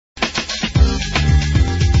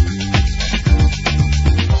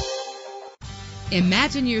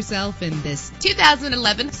Imagine yourself in this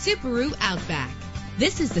 2011 Subaru Outback.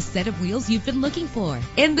 This is the set of wheels you've been looking for.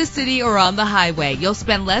 In the city or on the highway, you'll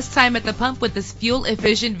spend less time at the pump with this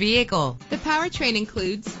fuel-efficient vehicle. The powertrain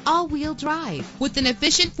includes all-wheel drive with an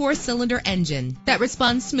efficient 4-cylinder engine that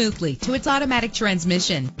responds smoothly to its automatic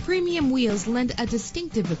transmission. Premium wheels lend a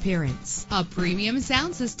distinctive appearance. A premium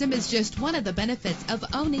sound system is just one of the benefits of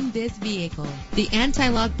owning this vehicle. The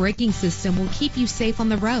anti-lock braking system will keep you safe on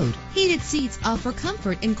the road. Heated seats offer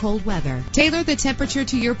comfort in cold weather. Tailor the temperature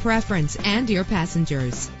to your preference and your passengers.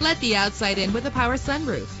 Let the outside in with a power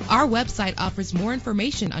sunroof. Our website offers more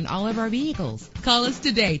information on all of our vehicles. Call us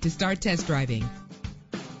today to start test driving.